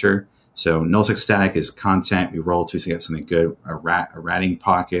that nature. So nullsec static is content. We roll to get something good, a ratting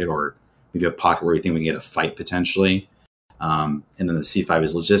pocket, or maybe a pocket where we think we can get a fight potentially. And then the C5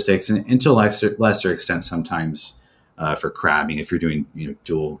 is logistics, and to a lesser extent sometimes for crabbing if you're doing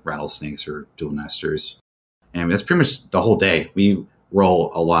dual rattlesnakes or dual nesters. And that's pretty much the whole day. We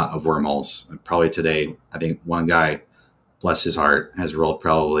roll a lot of wormholes. Probably today, I think one guy, bless his heart, has rolled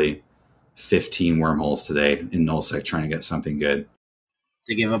probably 15 wormholes today in nullsec trying to get something good.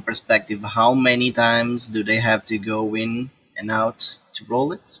 To give a perspective, how many times do they have to go in and out to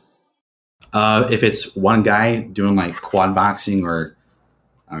roll it? If it's one guy doing quad boxing or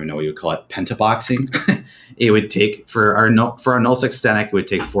I don't know what you would call it, pentaboxing. It would take for our nullsec static, it would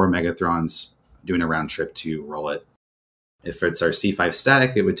take 4 megathrons doing a round trip to roll it. If it's our C5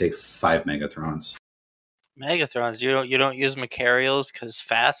 static, it would take 5 megathrons. Megathrons. You don't use Macarials because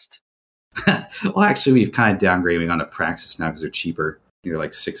fast. Well, actually, we've kind of downgraded. We've gone to Praxis now because they're cheaper. They're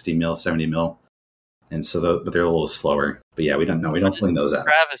like 60 mil, 70 mil, and so but they're a little slower. But yeah, we don't know. We don't bring those out.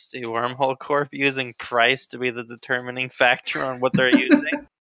 Travesty. Wormhole Corp using price to be the determining factor on what they're using.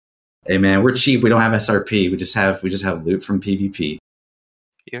 Hey man, we're cheap. We don't have SRP. We just have loot from PvP.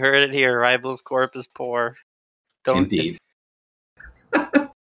 You heard it here. Rivals Corp is poor. Indeed.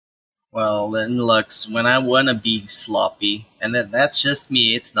 Well, then, Lux, when I want to be sloppy, and that's just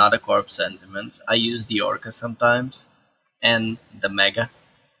me, it's not a Corp sentiment, I use the Orca sometimes, and the Mega.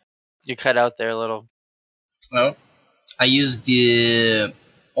 You cut out there a little. Well, I use the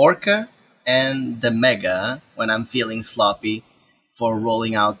Orca and the Mega when I'm feeling sloppy for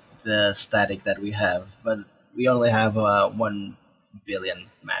rolling out the static that we have, but we only have 1 billion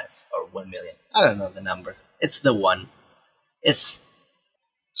mass, or 1 million. I don't know the numbers. It's the one. It's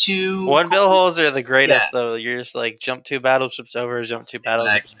 2... 1 bill holes are the greatest, though. You're just like, jump 2 battleships over, jump 2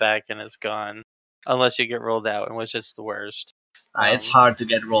 battleships back, and it's gone. Unless you get rolled out, in which it's the worst. It's hard to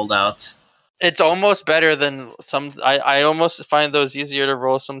get rolled out. It's almost better than some... I almost find those easier to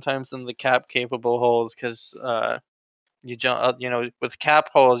roll sometimes than the cap-capable holes, because you jump, with cap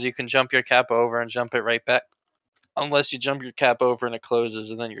holes, you can jump your cap over and jump it right back. Unless you jump your cap over and it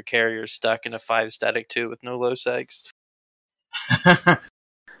closes, and then your carrier's stuck in a 5 static 2 with no low segs.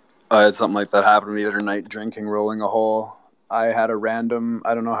 I had something like that happen to me the other night, drinking, rolling a hole. I had a random,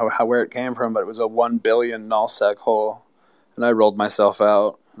 I don't know where it came from, but it was a 1 billion nullsec hole. And I rolled myself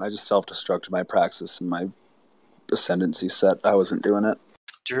out. I just self-destructed my Praxis and my Ascendancy set. I wasn't doing it.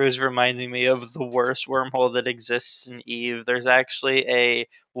 Drew's reminding me of the worst wormhole that exists in EVE. There's actually a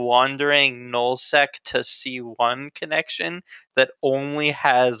wandering nullsec to C1 connection that only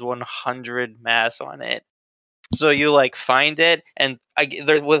has 100 mass on it. So you find it, and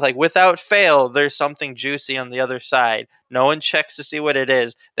without fail, there's something juicy on the other side. No one checks to see what it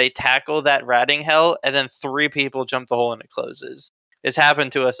is. They tackle that ratting hell, and then 3 people jump the hole and it closes. It's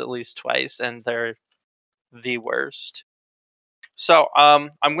happened to us at least twice, and they're the worst. So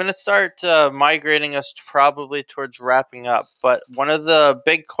I'm going to start migrating us probably towards wrapping up. But one of the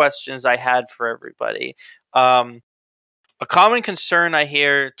big questions I had for everybody. A common concern I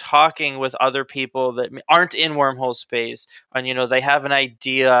hear talking with other people that aren't in wormhole space, and they have an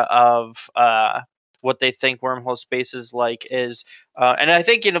idea of what they think wormhole space is like is, and I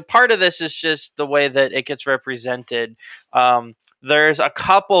think part of this is just the way that it gets represented. There's a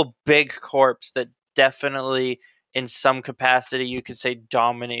couple big corps that definitely, in some capacity, you could say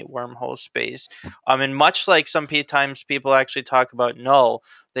dominate wormhole space. And much like sometimes people actually talk about null,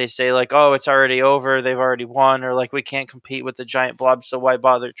 they say oh, it's already over, they've already won, or we can't compete with the giant blob, so why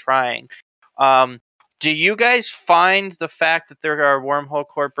bother trying? Do you guys find the fact that there are wormhole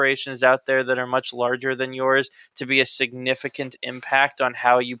corporations out there that are much larger than yours to be a significant impact on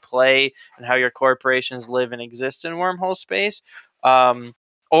how you play and how your corporations live and exist in wormhole space?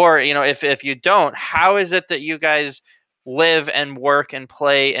 Or, if you don't, how is it that you guys live and work and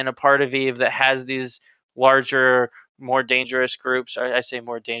play in a part of EVE that has these larger, more dangerous groups? I say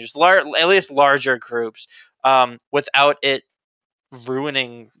more dangerous, at least larger groups, without it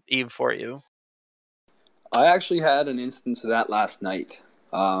ruining EVE for you? I actually had an instance of that last night,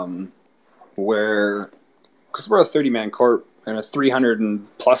 where, because we're a 30-man corp, and a 300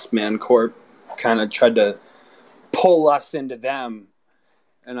 and plus man corp kind of tried to pull us into them.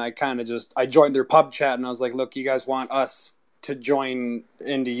 And I I joined their pub chat, and I was like, look, you guys want us to join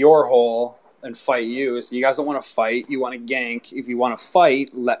into your hole and fight you. So you guys don't want to fight. You want to gank. If you want to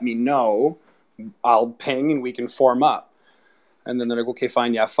fight, let me know. I'll ping, and we can form up. And then they're like, okay,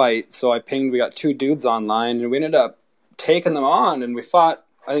 fine, yeah, fight. So I pinged. We got 2 dudes online, and we ended up taking them on, and we fought.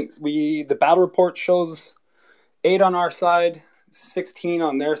 I think the battle report shows 8 on our side, 16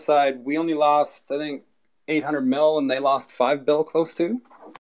 on their side. We only lost, I think, 800 mil, and they lost 5 bill close to.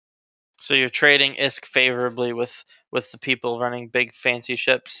 So you're trading ISK favorably with the people running big fancy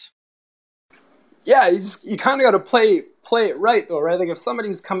ships. Yeah, you kind of got to play it right, though, right? If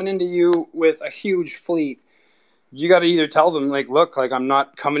somebody's coming into you with a huge fleet, you got to either tell them, look, I'm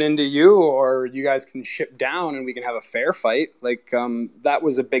not coming into you, or you guys can ship down and we can have a fair fight. That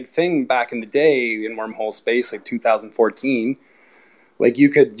was a big thing back in the day in wormhole space, 2014. You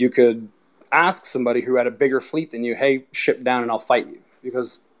could ask somebody who had a bigger fleet than you, hey, ship down and I'll fight you,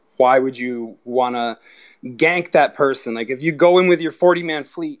 because why would you want to gank that person? If you go in with your 40-man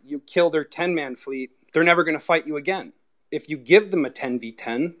fleet, you kill their 10-man fleet, they're never going to fight you again. if you give them a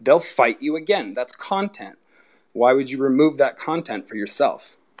 10v10, they'll fight you again. That's content. Why would you remove that content for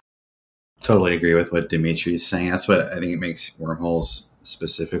yourself? Totally agree with what Dimitri is saying. That's what I think makes wormholes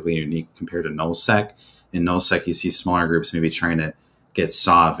specifically unique compared to nullsec. In nullsec, you see smaller groups maybe trying to get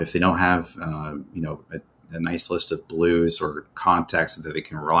SOV. If they don't have, a nice list of blues or contacts that they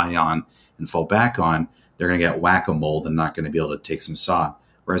can rely on and fall back on, they're going to get whack-a-mole and not going to be able to take some SOV.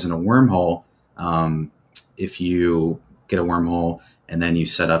 Whereas in a wormhole, if you get a wormhole and then you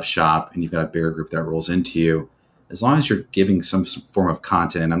set up shop and you've got a bigger group that rolls into you, as long as you're giving some form of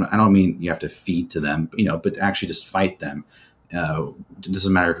content, I don't mean you have to feed to them, but actually just fight them. It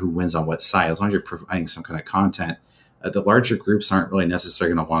doesn't matter who wins on what side, as long as you're providing some kind of content. The larger groups aren't really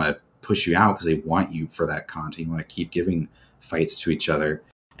necessarily going to want to push you out because they want you for that content. You want to keep giving fights to each other.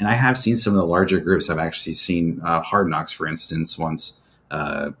 And I have seen some of the larger groups. I've actually seen Hard Knocks, for instance, once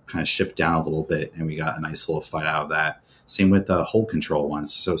kind of shipped down a little bit, and we got a nice little fight out of that. Same with Hold Control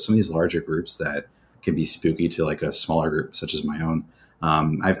once. So some of these larger groups that can be spooky to like a smaller group such as my own,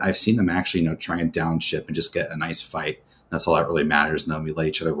 I've seen them actually try and downship and just get a nice fight. That's all that really matters. And then we let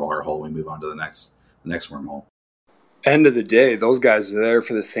each other roll our hole. We move on to the next wormhole. End of the day, those guys are there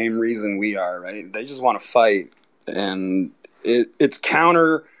for the same reason we are, right? They just want to fight, and it's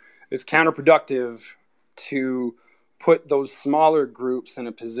counterproductive to put those smaller groups in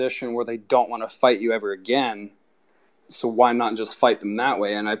a position where they don't want to fight you ever again. So why not just fight them that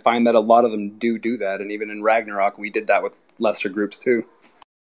way? And I find that a lot of them do that, and even in Ragnarok, we did that with lesser groups too.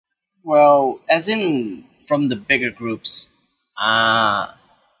 Well, as in from the bigger groups, I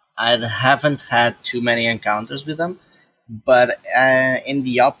haven't had too many encounters with them. But in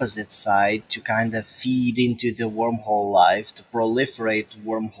the opposite side, to kind of feed into the wormhole life, to proliferate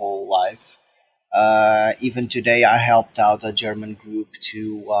wormhole life. Even today, I helped out a German group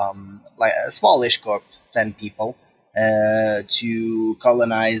to, like a smallish corp, 10 people, to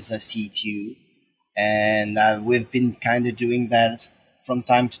colonize a C2. And we've been kind of doing that from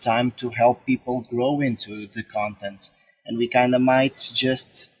time to time to help people grow into the content. And we kind of might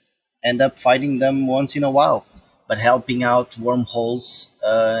just end up fighting them once in a while. But helping out wormholes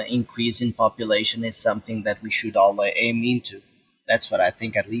increase in population is something that we should all aim into. That's what I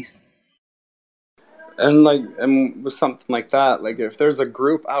think, at least. And with something like that, like if there's a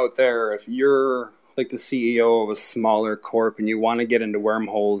group out there, if you're like the CEO of a smaller corp and you want to get into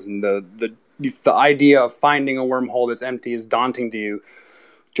wormholes, and the idea of finding a wormhole that's empty is daunting to you,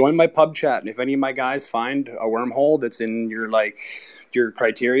 join my pub chat. And if any of my guys find a wormhole that's in your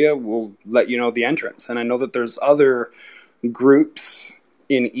criteria, will let you know the entrance. And I know that there's other groups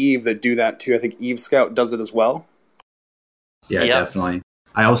in EVE that do that too. I think EVE Scout does it as well. Yeah, yep. Definitely.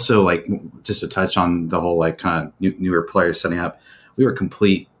 I also just to touch on the whole kind of newer players setting up. We were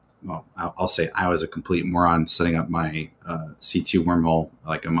I'll say I was a complete moron setting up my C2 wormhole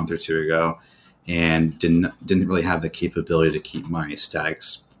like a month or two ago, and didn't really have the capability to keep my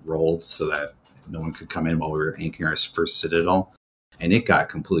statics rolled so that no one could come in while we were anchoring our first Citadel. And it got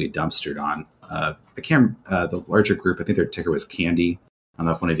completely dumpstered on. The larger group, I think their ticker was Candy. I don't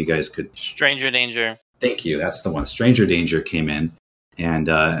know if one of you guys could. Stranger Danger. Thank you. That's the one. Stranger Danger came in and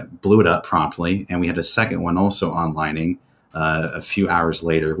blew it up promptly. And we had a second one also onlining a few hours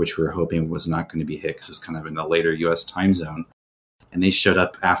later, which we were hoping was not going to be hit because it was kind of in a later U.S. time zone. And they showed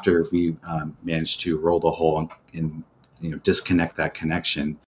up after we managed to roll the hole and disconnect that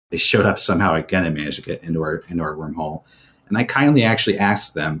connection. They showed up somehow again and managed to get into our wormhole. And I kindly actually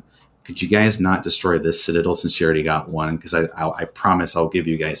asked them, could you guys not destroy this Citadel since you already got one? Because I promise I'll give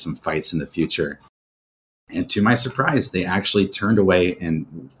you guys some fights in the future. And to my surprise, they actually turned away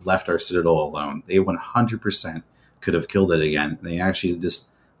and left our Citadel alone. They 100% could have killed it again. They actually just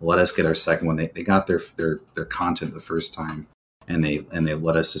let us get our second one. They got their content the first time, and they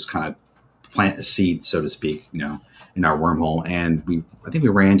let us just kind of plant a seed, so to speak, in our wormhole. And I think we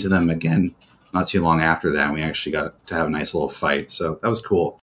ran into them again not too long after that. And we actually got to have a nice little fight. So that was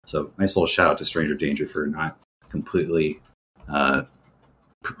cool. So nice little shout out to Stranger Danger for not completely not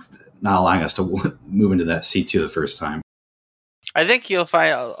allowing us to move into that C2 the first time. I think you'll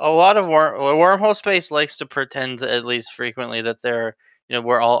find a lot of wormhole space likes to pretend, at least frequently, that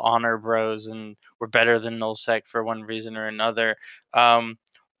we're all honor bros and we're better than nullsec for one reason or another.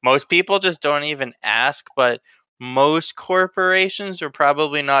 Most people just don't even ask, but most corporations are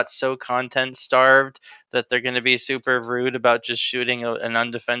probably not so content starved that they're going to be super rude about just shooting an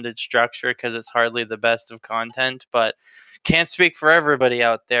undefended structure because it's hardly the best of content. But can't speak for everybody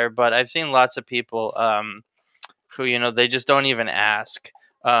out there, but I've seen lots of people who, they just don't even ask.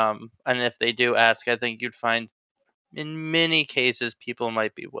 And if they do ask, I think you'd find in many cases people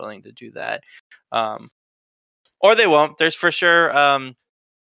might be willing to do that. or they won't. There's for sure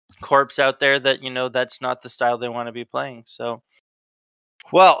corps out there that that's not the style they want to be playing. So,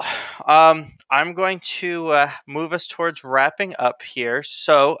 well, I'm going to move us towards wrapping up here.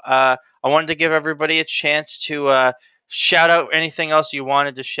 So, I wanted to give everybody a chance to shout out anything else you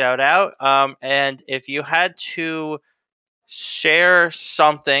wanted to shout out. And if you had to share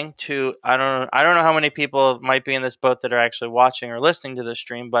something to, I don't know how many people might be in this boat that are actually watching or listening to the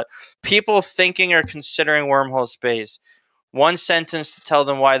stream, but people thinking or considering Wormhole Space, one sentence to tell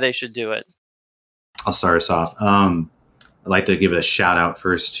them why they should do it. I'll start us off. I'd like to give it a shout out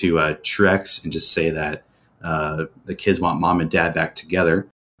first to Trex and just say that the kids want mom and dad back together.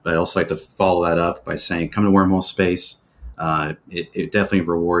 But I'd also like to follow that up by saying, come to Wormhole Space. It definitely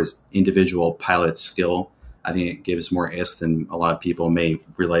rewards individual pilot skill. I think it gives more ISK than a lot of people may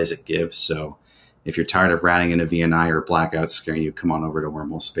realize it gives. So if you're tired of routing in a VNI or Blackout scaring you, come on over to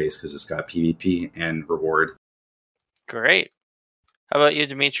Wormhole Space because it's got PvP and reward. Great. How about you,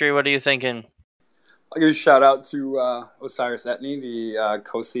 Dimitri? What are you thinking? I'll give a shout out to Osiris Etney, the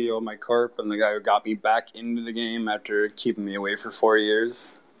co-CEO of my corp, and the guy who got me back into the game after keeping me away for 4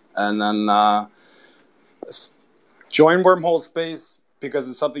 years. And then join Wormhole Space because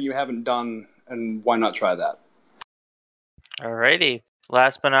it's something you haven't done, and why not try that? Alrighty.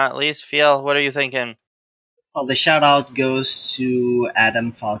 Last but not least, Fiel, what are you thinking? Well, the shout out goes to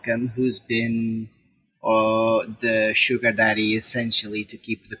Adam Falcon, who's been the sugar daddy essentially to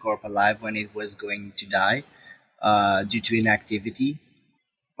keep the corp alive when it was going to die due to inactivity.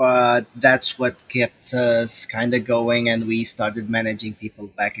 But that's what kept us kind of going, and we started managing people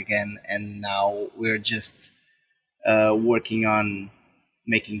back again, and now we're just working on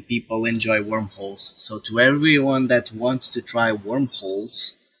making people enjoy wormholes. So to everyone that wants to try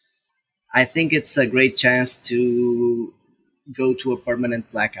wormholes, I think it's a great chance to go to a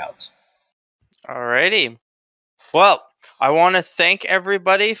permanent blackout. Alrighty. Well, I want to thank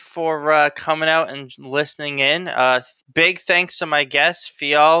everybody for coming out and listening in. Big thanks to my guests,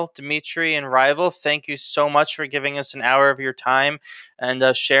 Fial, Dimitri, and Rival. Thank you so much for giving us an hour of your time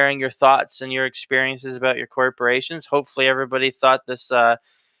and sharing your thoughts and your experiences about your corporations. Hopefully, everybody thought that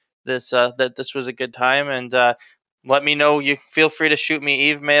this was a good time. And let me know. You feel free to shoot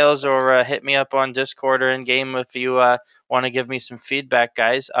me emails or hit me up on Discord or in game if you want to give me some feedback,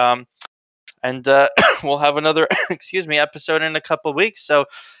 guys. And we'll have another episode in a couple weeks. So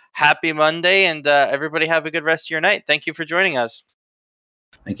happy Monday, and everybody have a good rest of your night. Thank you for joining us.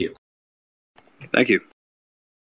 Thank you. Thank you.